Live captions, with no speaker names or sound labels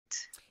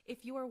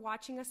If you are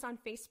watching us on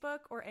Facebook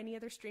or any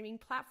other streaming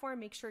platform,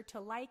 make sure to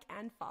like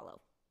and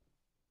follow.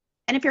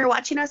 And if you're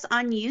watching us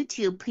on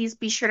YouTube, please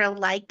be sure to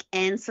like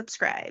and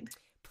subscribe.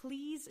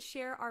 Please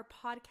share our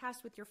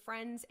podcast with your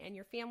friends and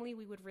your family.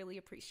 We would really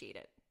appreciate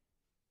it.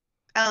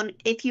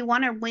 If you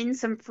want to win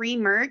some free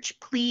merch,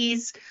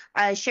 please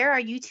share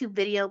our YouTube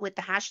video with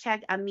the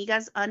hashtag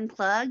Amigas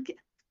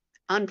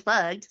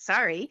Unplugged,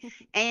 sorry,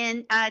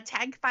 and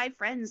tag 5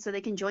 friends so they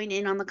can join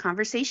in on the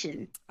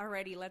conversation.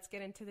 Alrighty, let's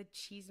get into the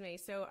chisme.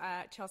 So,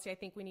 Chelsea, I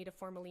think we need to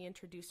formally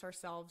introduce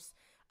ourselves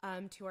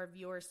to our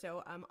viewers.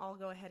 So I'll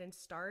go ahead and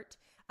start.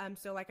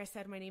 So like I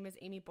said, my name is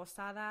Amy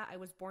Posada. I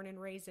was born and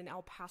raised in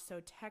El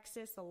Paso,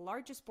 Texas, the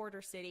largest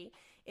border city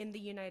in the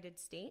United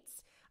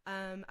States.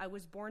 I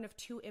was born of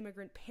 2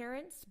 immigrant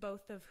parents,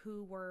 both of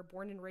who were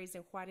born and raised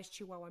in Juarez,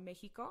 Chihuahua,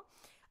 Mexico.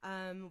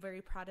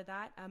 Very proud of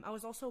that. I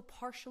was also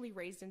partially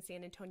raised in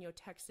San Antonio,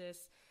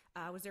 Texas.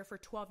 I was there for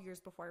 12 years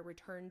before I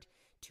returned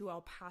to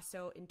El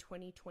Paso in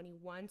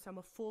 2021. So I'm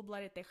a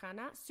full-blooded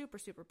Tejana. Super,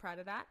 super proud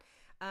of that.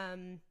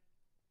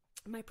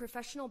 My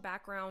professional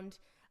background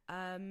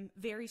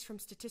varies from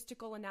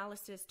statistical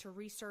analysis to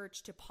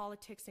research to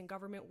politics and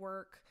government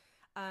work.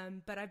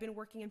 But I've been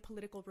working in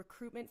political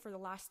recruitment for the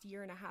last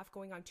year and a half,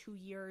 going on 2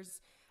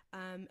 years.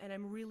 And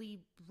I'm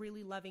really,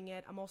 really loving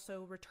it. I'm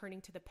also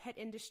returning to the pet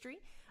industry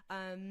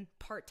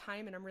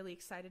part-time, and I'm really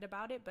excited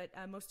about it. But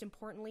most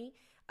importantly,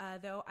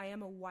 though, I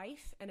am a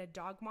wife and a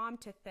dog mom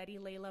to Teddy,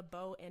 Layla,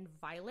 Bo, and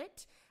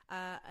Violet,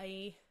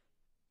 a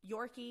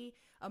Yorkie,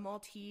 a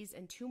Maltese,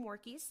 and 2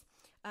 Morkies.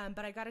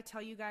 But I got to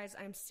tell you guys,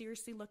 I'm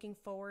seriously looking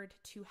forward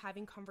to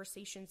having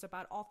conversations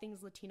about all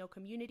things Latino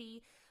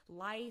community,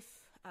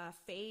 life,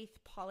 faith,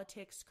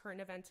 politics,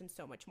 current events, and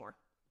so much more.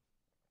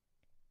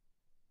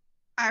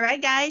 All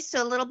right, guys.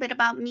 So a little bit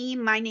about me.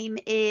 My name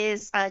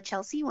is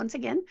Chelsea. Once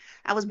again,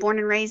 I was born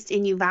and raised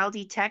in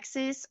Uvalde,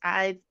 Texas.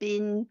 I've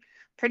been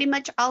pretty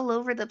much all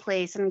over the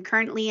place. I'm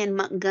currently in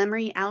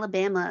Montgomery,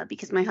 Alabama,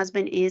 because my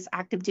husband is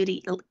active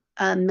duty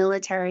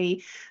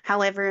military.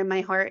 However,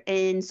 my heart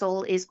and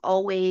soul is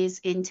always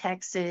in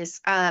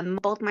Texas.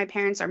 Both my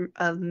parents are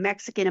of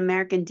Mexican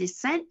American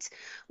descent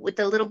with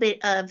a little bit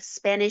of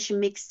Spanish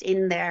mixed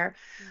in there.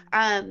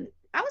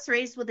 I was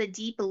raised with a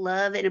deep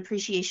love and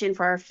appreciation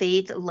for our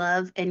faith,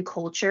 love, and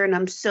culture, and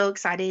I'm so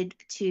excited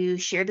to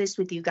share this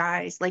with you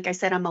guys. Like I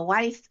said, I'm a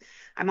wife.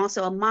 I'm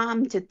also a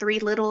mom to 3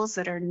 littles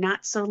that are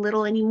not so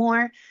little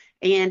anymore.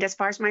 And as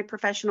far as my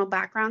professional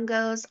background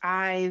goes,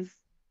 I've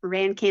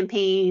ran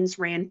campaigns,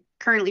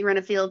 currently run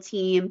a field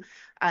team,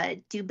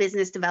 do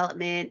business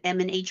development, am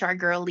an HR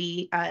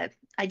girly. I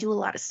do a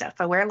lot of stuff.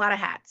 I wear a lot of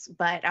hats,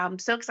 but I'm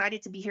so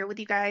excited to be here with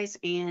you guys,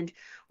 and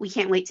we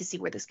can't wait to see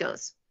where this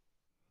goes.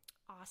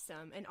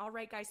 Awesome. And all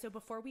right, guys, so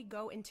before we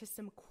go into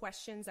some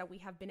questions that we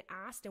have been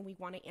asked and we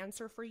want to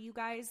answer for you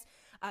guys,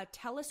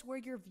 tell us where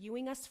you're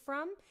viewing us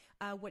from,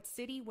 what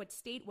city, what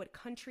state, what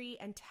country,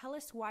 and tell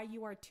us why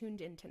you are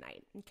tuned in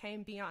tonight. Okay,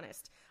 and be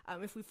honest.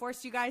 If we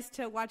forced you guys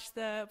to watch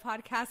the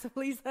podcast,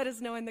 please let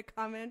us know in the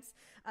comments.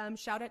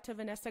 Shout out to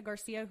Vanessa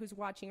Garcia, who's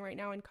watching right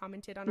now and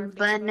commented on our Facebook.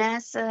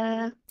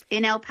 Vanessa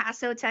in El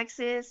Paso,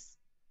 Texas.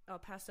 El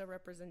Paso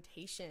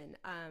representation.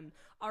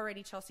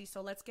 Alrighty, Chelsea.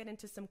 So let's get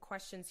into some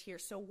questions here.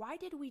 So why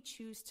did we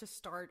choose to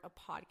start a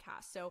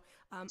podcast? So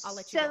I'll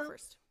let you go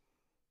first.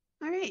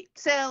 All right.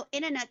 So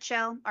in a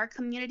nutshell, our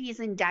community is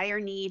in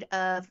dire need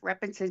of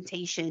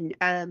representation.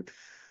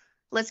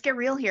 Let's get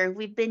real here.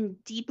 We've been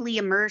deeply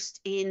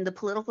immersed in the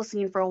political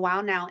scene for a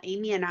while now,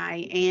 Amy and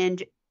I,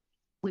 and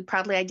we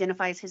proudly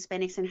identify as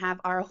Hispanics and have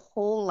our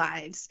whole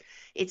lives.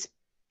 It's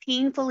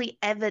painfully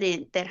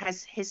evident that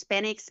as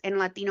Hispanics and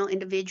Latino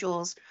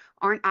individuals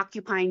aren't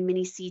occupying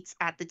many seats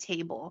at the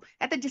table,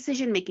 at the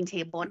decision-making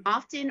table, and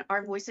often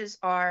our voices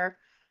are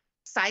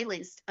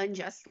silenced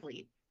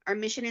unjustly. Our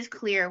mission is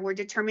clear. We're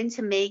determined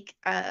to make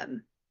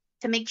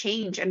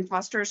change and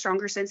foster a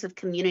stronger sense of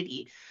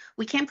community.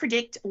 We can't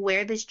predict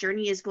where this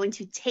journey is going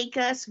to take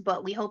us,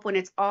 but we hope when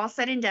it's all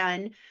said and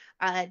done,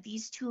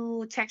 these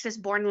 2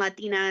 Texas-born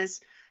Latinas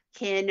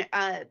can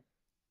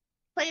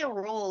play a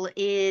role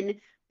in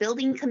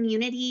building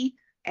community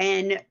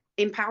and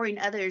empowering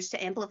others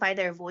to amplify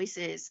their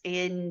voices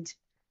and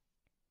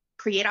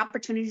create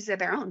opportunities of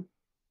their own.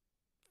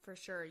 For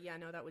sure. Yeah,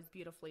 no, that was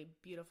beautifully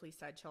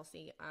said,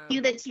 Chelsea.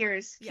 Cue the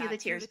tears. Cue the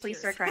tears. Please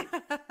start crying.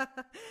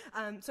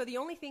 So the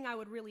only thing I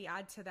would really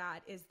add to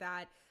that is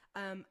that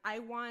I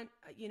want,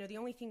 the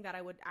only thing that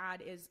I would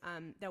add is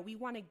that we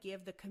want to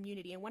give the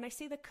community, and when I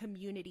say the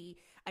community,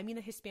 I mean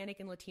the Hispanic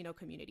and Latino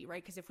community,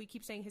 right? Because if we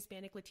keep saying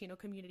Hispanic, Latino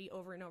community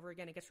over and over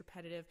again, it gets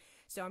repetitive.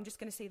 So I'm just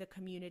going to say the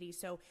community.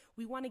 So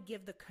we want to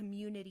give the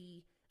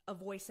community a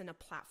voice and a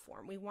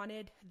platform. We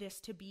wanted this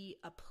to be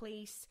a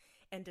place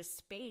and a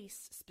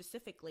space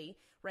specifically,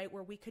 right,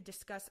 where we could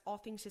discuss all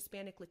things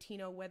Hispanic,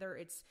 Latino, whether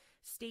it's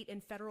state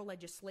and federal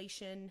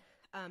legislation,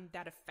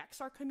 that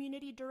affects our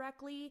community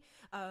directly,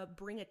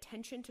 bring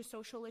attention to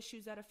social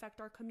issues that affect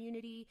our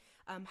community,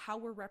 how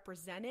we're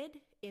represented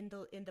in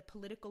the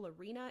political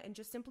arena, and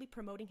just simply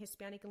promoting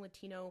Hispanic and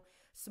Latino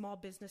small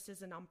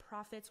businesses and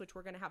nonprofits, which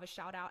we're going to have a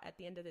shout out at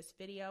the end of this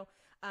video.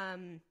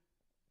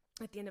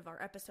 At the end of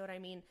our episode, I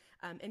mean.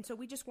 And so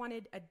we just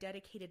wanted a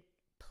dedicated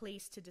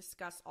place to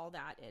discuss all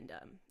that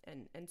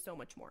and so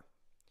much more.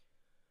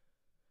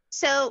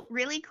 So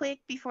really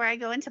quick before I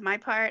go into my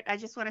part, I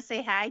just want to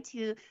say hi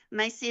to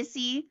my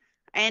sissy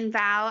and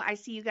Val. I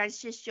see you guys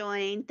just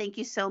joined. Thank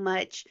you so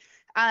much.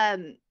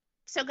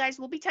 So guys,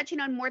 we'll be touching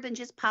on more than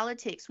just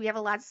politics. We have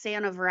a lot to say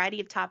on a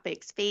variety of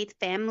topics: faith,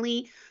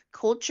 family,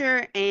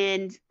 culture,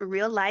 and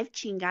real life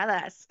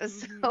chingadas.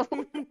 So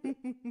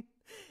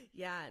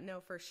yeah,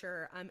 no, for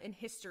sure. In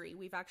history,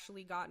 we've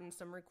actually gotten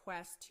some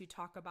requests to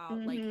talk about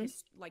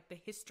like the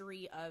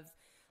history of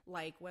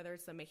like whether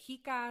it's the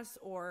Mexicas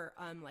or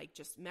like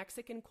just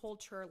Mexican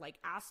culture, like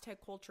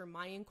Aztec culture,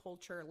 Mayan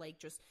culture, like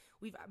just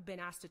we've been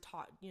asked to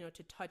talk,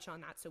 to touch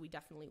on that, so we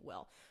definitely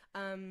will.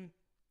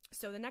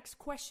 So the next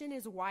question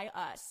is why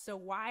us? So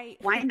why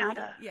not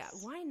us? Yeah,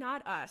 why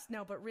not us?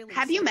 No, but really,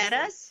 have you met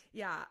us?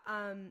 Yeah.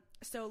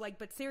 So like,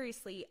 but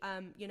seriously,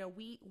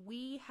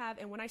 we have,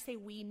 and when I say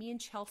we, me and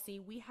Chelsea,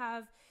 we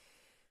have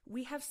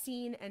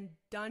seen and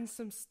done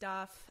some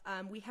stuff.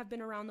 We have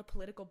been around the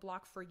political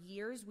block for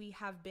years. We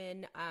have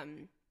been,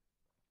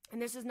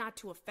 and this is not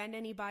to offend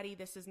anybody.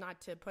 This is not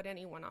to put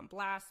anyone on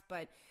blast,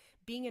 but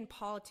being in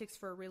politics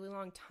for a really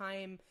long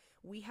time,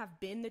 we have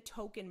been the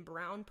token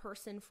brown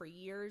person for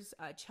years.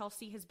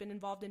 Chelsea has been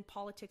involved in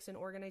politics and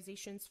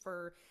organizations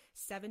for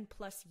 7+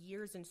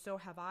 years, and so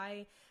have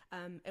I.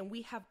 And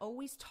we have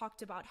always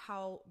talked about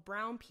how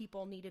brown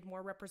people needed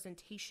more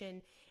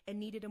representation and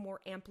needed a more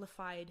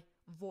amplified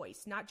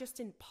voice, not just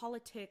in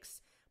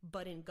politics,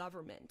 but in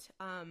government.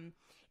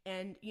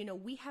 And,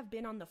 we have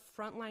been on the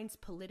front lines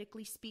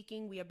politically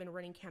speaking. We have been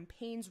running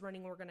campaigns,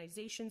 running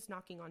organizations,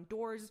 knocking on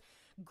doors,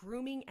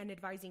 grooming and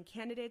advising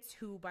candidates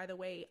who, by the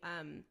way,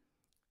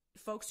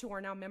 folks who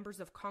are now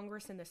members of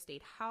Congress in the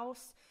state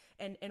house.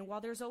 And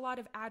while there's a lot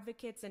of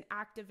advocates and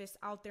activists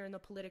out there in the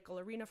political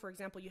arena, for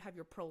example, you have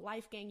your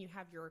pro-life gang, you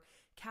have your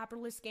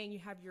capitalist gang, you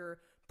have your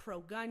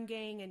pro-gun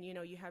gang, and,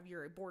 you have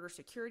your border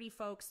security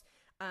folks.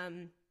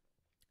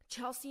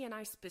 Chelsea and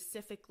I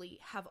specifically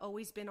have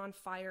always been on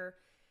fire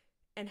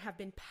and have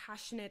been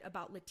passionate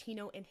about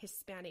Latino and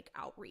Hispanic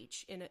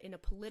outreach in a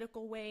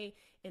political way,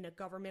 in a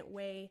government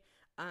way.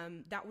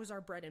 That was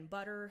our bread and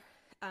butter.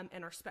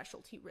 And our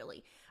specialty,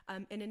 really.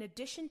 And in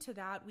addition to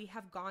that, we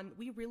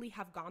really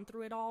have gone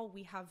through it all.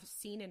 We have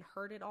seen and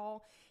heard it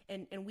all.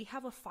 And we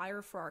have a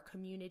fire for our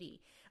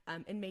community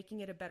and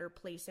making it a better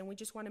place. And we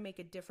just want to make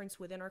a difference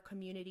within our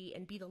community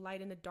and be the light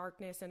in the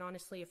darkness. And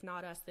honestly, if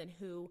not us, then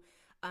who?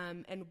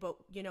 But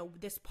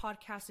this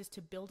podcast is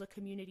to build a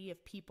community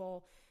of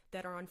people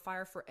that are on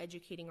fire for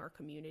educating our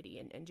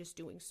community and just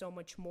doing so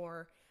much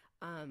more.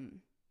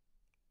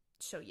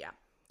 So yeah.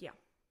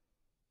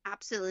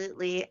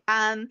 Absolutely.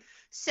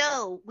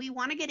 So we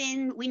want to get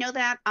in. We know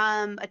that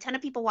a ton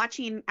of people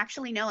watching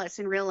actually know us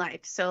in real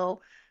life.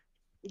 So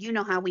you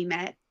know how we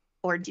met,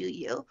 or do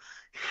you?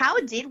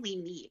 How did we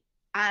meet?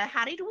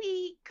 How did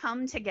we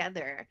come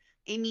together?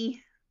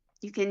 Amy,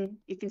 you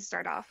can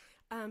start off.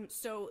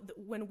 So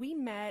when we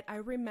met, I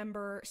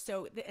remember,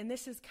 and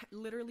this is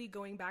literally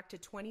going back to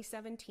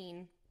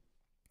 2017.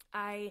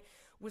 I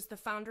was the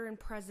founder and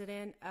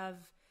president of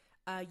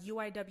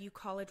UIW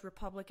College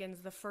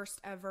Republicans, the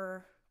first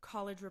ever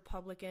college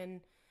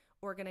Republican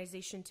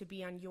organization to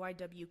be on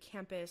UIW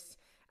campus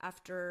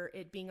after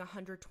it being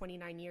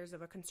 129 years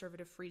of a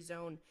conservative free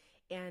zone.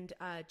 And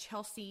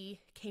Chelsea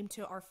came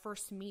to our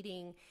first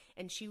meeting,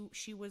 and she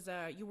was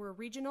you were a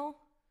regional,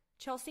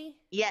 Chelsea?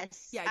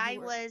 Yes, yeah, I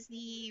was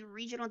the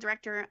regional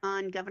director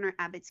on Governor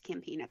Abbott's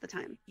campaign at the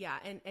time. Yeah,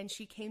 and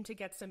she came to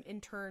get some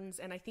interns,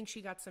 and I think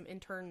she got some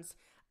interns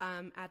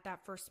at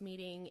that first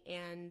meeting,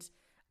 and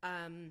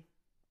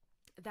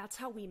that's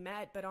how we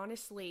met. But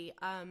honestly,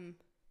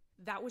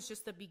 that was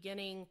just the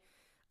beginning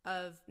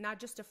of not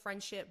just a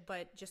friendship,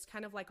 but just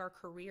kind of like our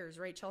careers,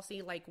 right,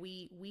 Chelsea? Like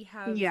we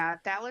have. Yeah,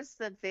 that was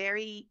the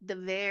very,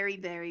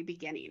 very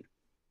beginning.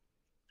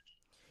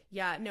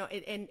 Yeah, no,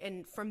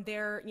 and from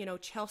there,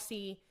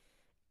 Chelsea,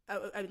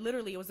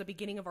 literally it was the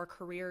beginning of our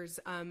careers.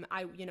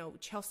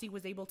 Chelsea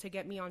was able to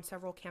get me on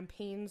several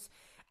campaigns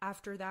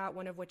after that,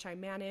 one of which I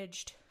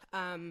managed.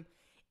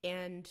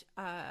 And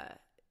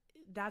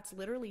that's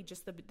literally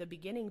just the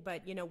beginning,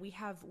 but we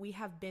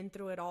have been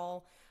through it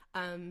all.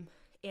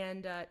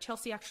 And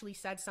Chelsea actually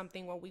said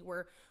something while we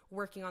were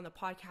working on the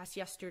podcast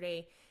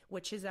yesterday,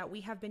 which is that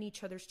we have been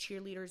each other's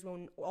cheerleaders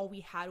when all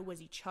we had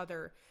was each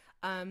other.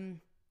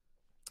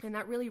 And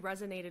that really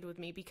resonated with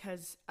me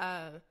because,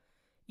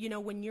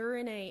 when you're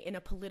in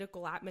a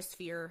political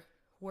atmosphere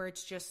where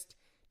it's just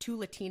two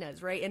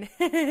Latinas, right?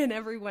 And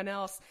everyone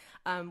else,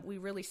 we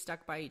really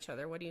stuck by each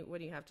other. What do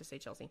you have to say,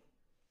 Chelsea?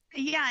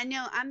 Yeah,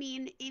 no, I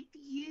mean, if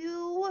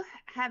you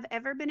have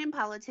ever been in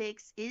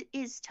politics, it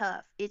is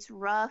tough. It's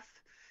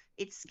rough.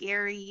 It's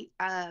scary.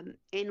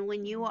 And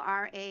when you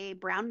are a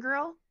brown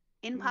girl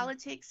in Mm-hmm.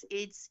 politics,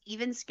 it's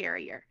even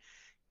scarier.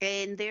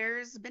 And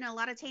there's been a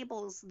lot of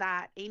tables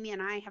that Amy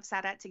and I have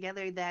sat at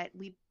together that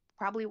we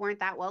probably weren't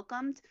that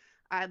welcomed,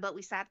 but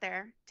we sat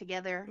there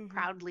together Mm-hmm.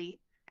 proudly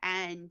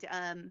and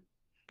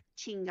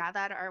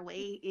chingada our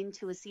way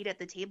into a seat at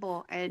the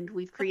table, and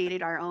we've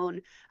created our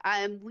own.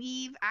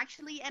 We've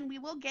actually, and we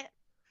will get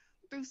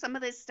through some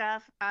of this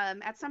stuff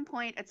at some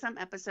point, at some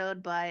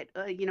episode, but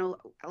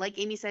like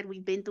Amy said,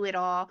 we've been through it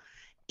all.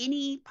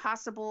 Any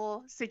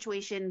possible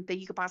situation that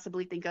you could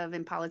possibly think of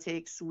in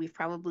politics, we've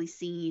probably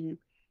seen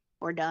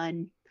or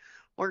done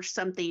or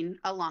something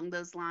along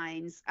those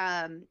lines.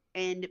 And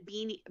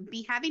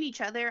be having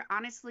each other,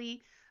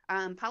 honestly,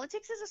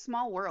 politics is a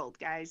small world,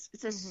 guys.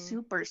 It's a Mm-hmm.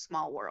 super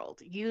small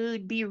world.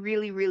 You'd be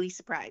really, really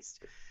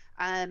surprised.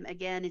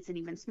 Again, it's an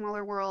even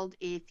smaller world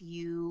if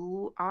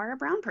you are a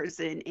brown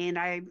person. And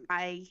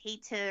I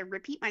hate to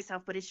repeat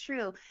myself, but it's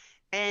true.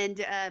 And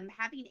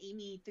having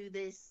Amy through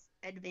this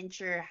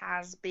adventure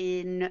has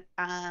been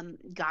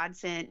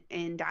godsend,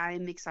 and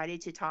I'm excited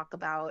to talk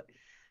about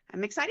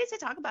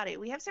it.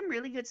 We have some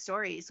really good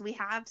stories. We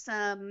have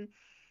some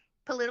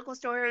political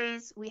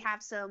stories. We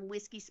have some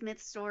Whiskey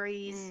Smith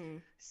stories,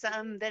 Mm.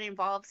 some that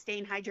involve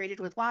staying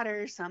hydrated with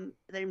water, some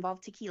that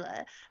involve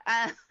tequila.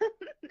 Uh,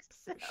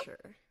 so, For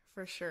sure.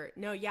 For sure.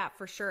 No, yeah,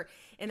 for sure.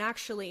 And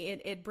actually,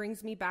 it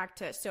brings me back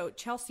to so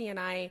Chelsea and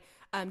I,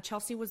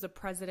 Chelsea was the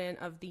president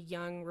of the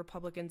Young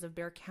Republicans of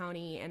Bexar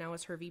County, and I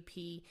was her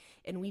VP.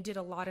 And we did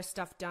a lot of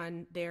stuff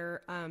done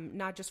there,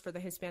 not just for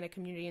the Hispanic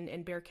community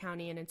in Bexar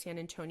County and in San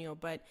Antonio,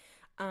 but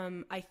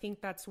I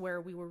think that's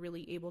where we were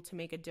really able to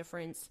make a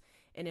difference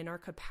and in our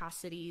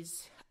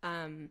capacities.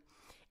 And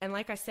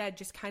like I said,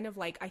 just kind of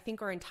like I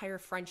think our entire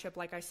friendship,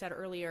 like I said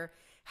earlier,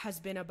 has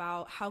been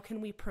about how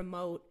can we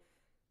promote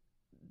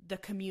the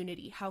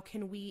community? How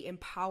can we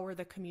empower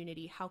the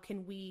community? How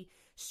can we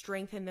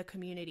strengthen the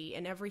community?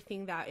 And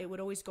everything that it would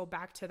always go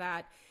back to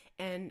that.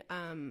 And,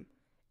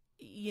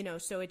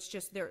 so it's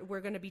just there,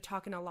 we're going to be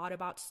talking a lot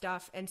about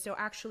stuff. And so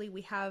actually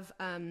we have,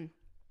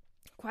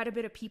 quite a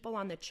bit of people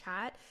on the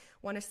chat.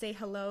 Want to say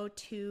hello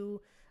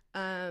to,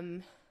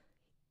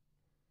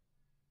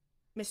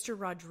 Mr.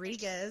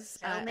 Rodriguez.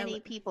 so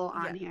many people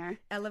on here.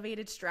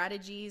 Elevated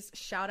Strategies.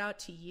 Shout out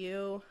to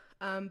you,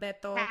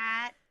 Beto.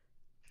 Pat,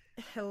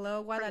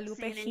 Hello,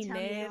 Guadalupe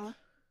Giner.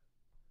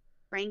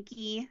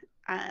 Frankie,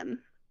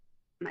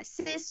 my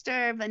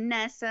sister,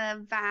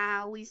 Vanessa,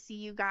 Val, we see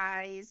you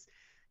guys,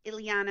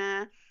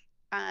 Ileana,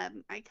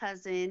 my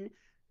cousin.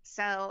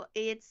 So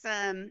it's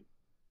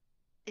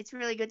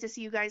really good to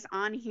see you guys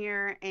on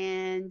here,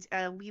 and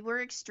we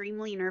were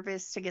extremely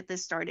nervous to get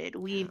this started.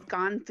 We've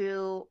gone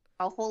through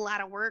a whole lot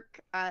of work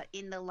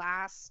in the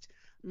last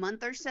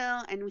month or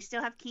so, and we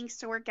still have kinks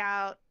to work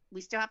out.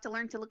 We still have to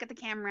learn to look at the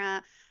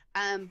camera,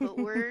 but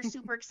we're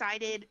super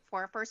excited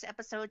for our first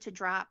episode to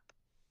drop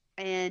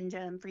and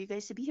for you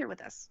guys to be here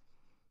with us.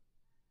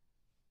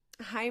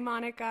 Hi,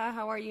 Monica.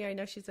 How are you? I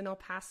know she's in El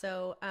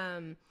Paso.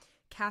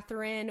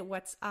 Catherine,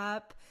 what's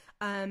up?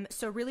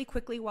 So really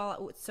quickly,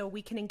 so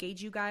we can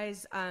engage you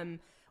guys,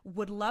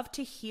 would love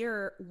to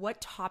hear what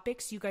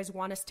topics you guys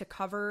want us to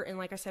cover. And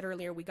like I said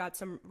earlier, we got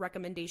some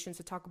recommendations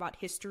to talk about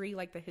history,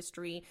 like the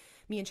history.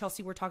 Me and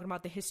Chelsea were talking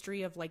about the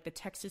history of like the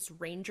Texas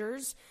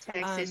Rangers.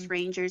 Texas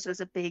Rangers was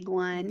a big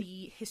one.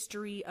 The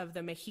history of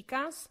the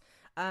Mexicas.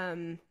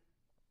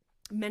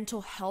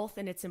 Mental health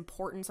and its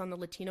importance on the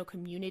Latino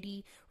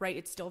community, right?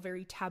 It's still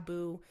very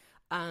taboo.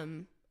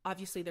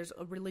 Obviously, there's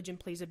a religion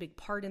plays a big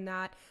part in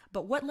that.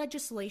 But what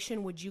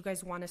legislation would you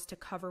guys want us to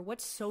cover?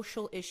 What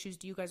social issues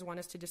do you guys want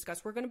us to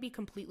discuss? We're going to be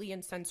completely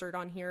uncensored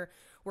on here.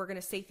 We're going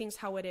to say things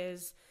how it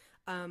is.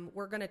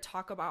 We're going to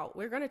talk about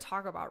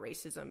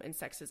racism and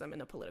sexism in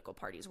the political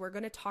parties. We're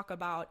going to talk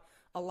about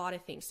a lot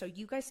of things. So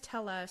you guys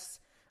tell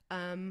us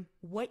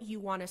what you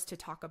want us to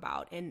talk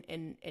about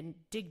and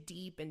dig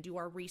deep and do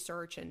our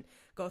research and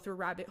go through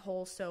rabbit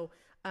holes. So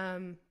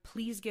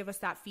please give us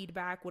that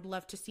feedback. Would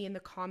love to see in the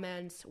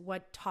comments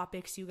what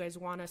topics you guys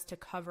want us to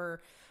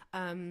cover.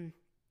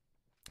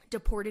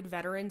 Deported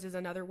veterans is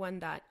another one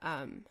that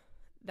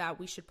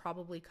we should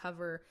probably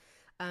cover.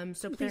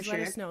 So please let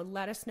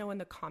us know in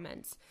the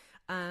comments.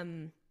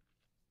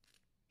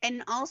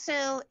 And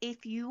also,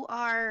 if you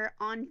are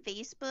on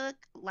Facebook,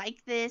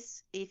 like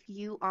this. If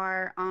you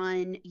are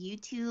on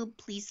YouTube,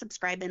 please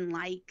subscribe and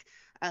like.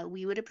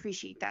 We would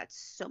appreciate that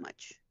so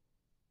much.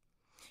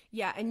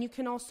 Yeah, and you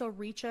can also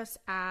reach us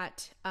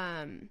at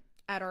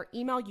our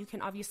email. You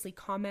can obviously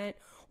comment,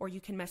 or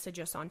you can message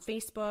us on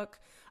Facebook,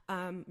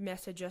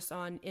 message us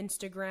on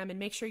Instagram, and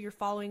make sure you're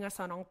following us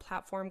on all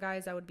platform,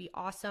 guys. That would be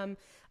awesome.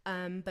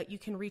 But you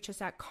can reach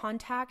us at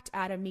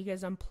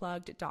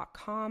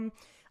contact@amigasunplugged.com.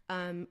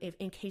 If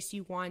in case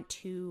you want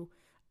to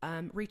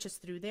reach us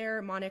through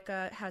there.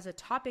 Monica has a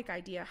topic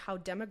idea: how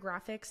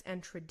demographics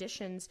and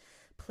traditions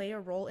play a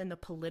role in the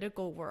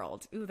political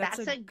world. Ooh, that's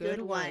a good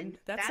one.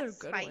 That's a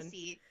good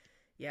spicy. One.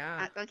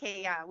 Yeah.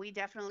 Okay, yeah, we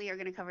definitely are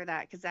going to cover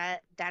that because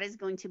that is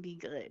going to be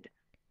good.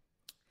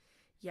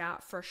 Yeah,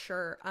 for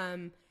sure.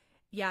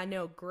 Yeah,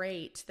 no,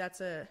 great.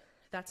 That's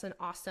an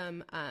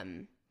awesome,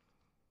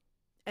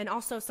 and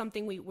also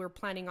something we're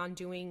planning on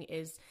doing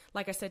is,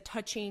 like I said,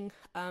 touching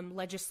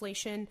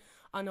legislation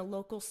on a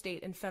local,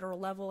 state, and federal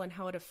level and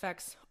how it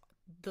affects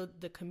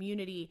the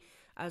community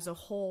as a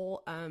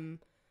whole,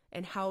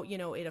 and how,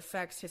 it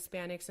affects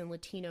Hispanics and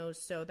Latinos.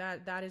 So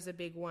that is a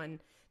big one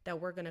that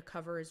we're going to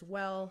cover as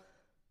well.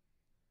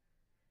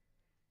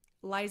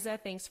 Liza,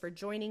 thanks for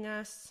joining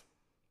us.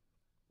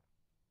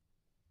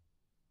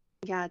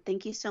 Yeah,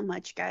 thank you so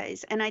much,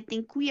 guys. And I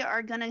think we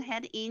are going to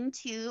head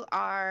into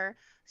our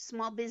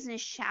small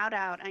business shout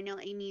out. I know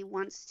Amy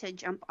wants to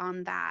jump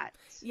on that.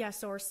 Yeah,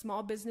 so our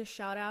small business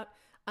shout out,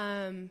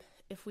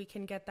 if we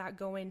can get that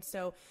going.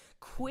 So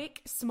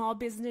quick small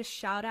business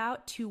shout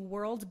out to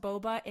World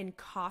Boba and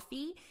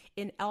Coffee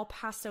in El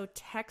Paso,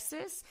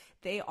 Texas.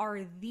 They are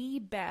the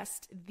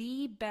best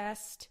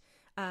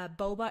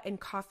boba and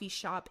coffee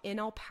shop in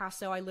El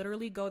Paso. I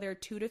literally go there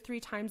 2 to 3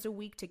 times a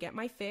week to get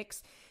my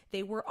fix.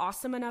 They were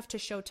awesome enough to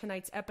show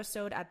tonight's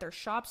episode at their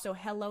shop. So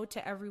hello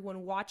to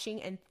everyone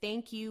watching, and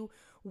thank you,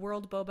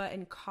 World Boba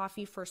and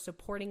Coffee, for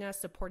supporting us,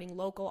 supporting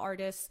local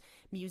artists,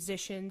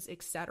 musicians,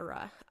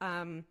 etc.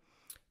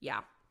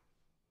 Yeah.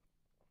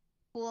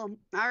 Cool.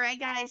 All right,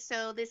 guys.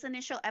 So this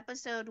initial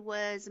episode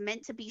was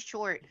meant to be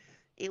short.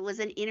 It was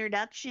an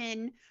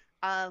introduction.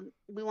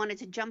 We wanted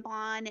to jump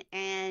on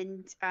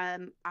and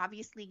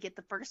obviously get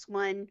the first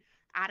one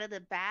out of the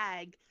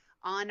bag.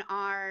 On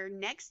our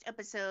next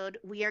episode,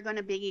 we are going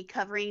to be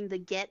covering the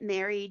Get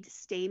Married,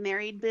 Stay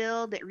Married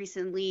bill that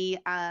recently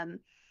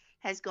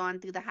has gone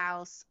through the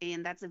House,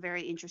 and that's a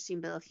very interesting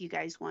bill. If you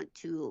guys want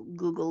to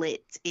Google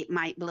it, it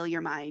might blow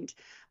your mind.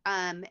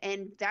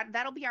 And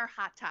that'll be our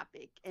hot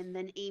topic. And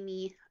then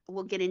Amy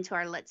will get into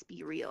our Let's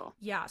Be Real.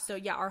 Yeah, so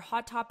our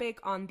hot topic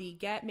on the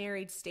Get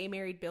Married, Stay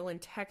Married bill in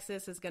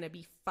Texas is going to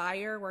be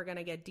fire. We're going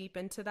to get deep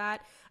into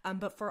that.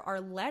 But for our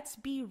Let's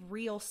Be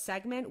Real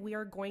segment, we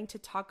are going to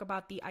talk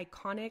about the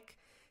iconic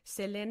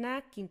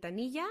Selena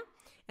Quintanilla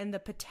and the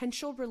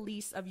potential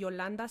release of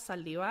Yolanda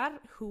Saldívar,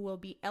 who will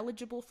be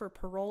eligible for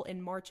parole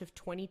in March of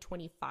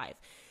 2025.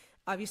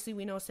 Obviously,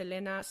 we know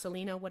Selena,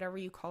 whatever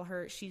you call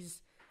her,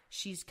 she's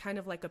kind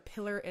of like a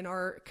pillar in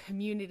our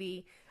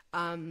community.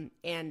 I'm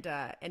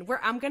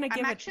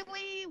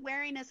actually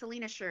wearing a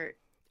Selena shirt.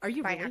 Are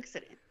you by really?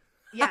 Accident?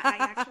 Yeah, I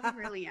actually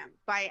really am,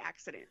 by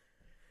accident.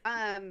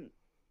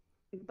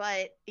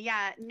 But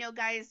yeah, no,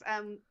 guys,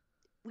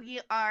 we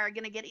are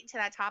gonna get into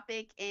that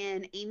topic,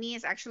 and Amy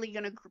is actually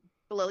gonna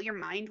blow your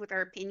mind with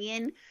her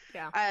opinion.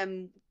 Yeah.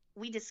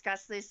 We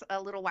discussed this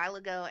a little while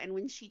ago, and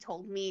when she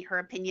told me her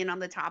opinion on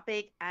the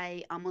topic,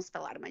 I almost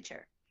fell out of my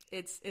chair.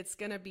 It's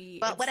gonna be,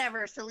 but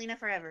whatever, Selena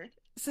forever.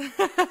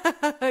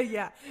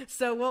 Yeah,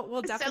 so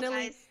we'll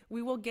definitely, so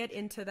we will get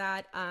into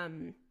that,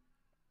 and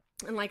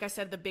like I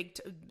said,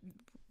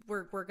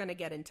 we're gonna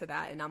get into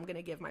that, and I'm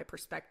gonna give my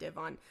perspective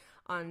on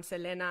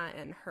Selena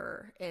and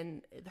her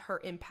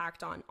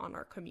impact on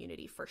our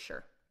community for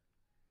sure.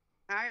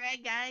 All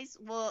right, guys.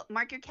 Well,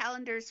 mark your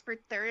calendars for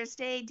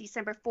Thursday,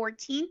 December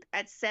 14th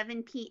at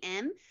 7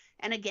 p.m.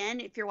 And again,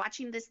 if you're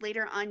watching this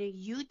later on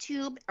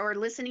YouTube or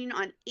listening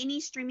on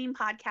any streaming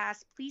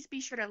podcast, please be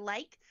sure to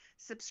like,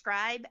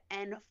 subscribe,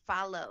 and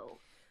follow.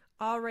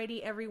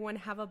 Alrighty, everyone,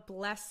 have a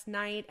blessed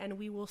night, and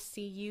we will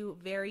see you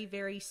very,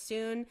 very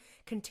soon.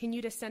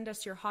 Continue to send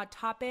us your hot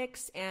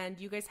topics, and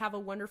you guys have a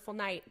wonderful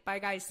night. Bye,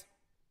 guys.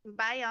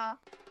 Bye, y'all.